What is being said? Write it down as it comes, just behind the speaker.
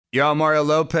Yo, Mario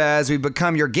Lopez. We've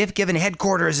become your gift-giving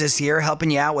headquarters this year,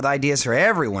 helping you out with ideas for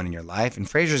everyone in your life. And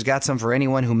Fraser's got some for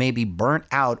anyone who may be burnt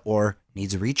out or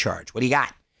needs a recharge. What do you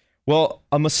got? Well,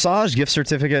 a massage gift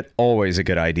certificate, always a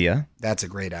good idea. That's a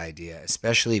great idea,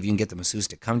 especially if you can get the masseuse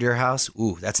to come to your house.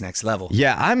 Ooh, that's next level.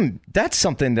 Yeah, that's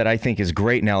something that I think is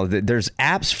great now. There's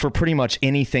apps for pretty much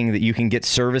anything that you can get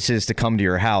services to come to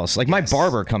your house. Like my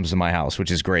barber comes to my house,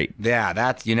 which is great.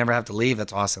 Yeah, you never have to leave.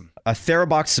 That's awesome. A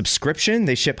TheraBox subscription.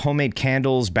 They ship homemade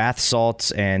candles, bath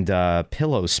salts, and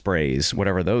pillow sprays,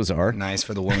 whatever those are. Nice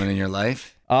for the woman in your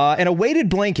life. And a weighted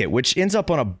blanket, which ends up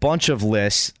on a bunch of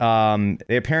lists.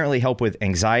 They apparently help with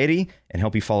anxiety and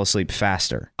help you fall asleep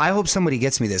faster. I hope somebody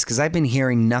gets me this because I've been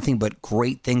hearing nothing but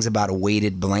great things about a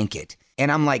weighted blanket.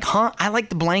 And I'm like, I like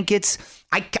the blankets.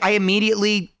 I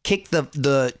immediately kick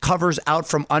the covers out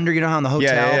from under. You know how in the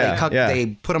hotel they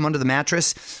put them under the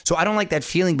mattress. So I don't like that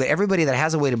feeling. But everybody that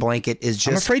has a weighted blanket is just.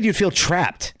 I'm afraid you'd feel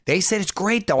trapped. They said it's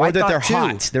great though. Or that they're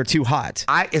hot. They're too hot.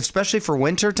 Especially for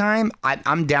winter time,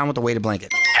 I'm down with the weighted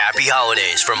blanket. Happy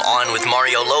holidays from On with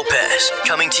Mario Lopez.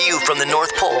 Coming to you from the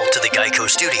North Pole to the Geico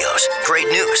Studios. Great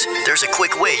news. There's a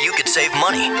quick way you could save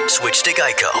money. Switch to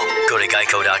Geico. Go to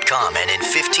geico.com and in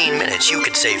 15 minutes you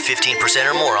could save 15%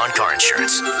 or more on car insurance.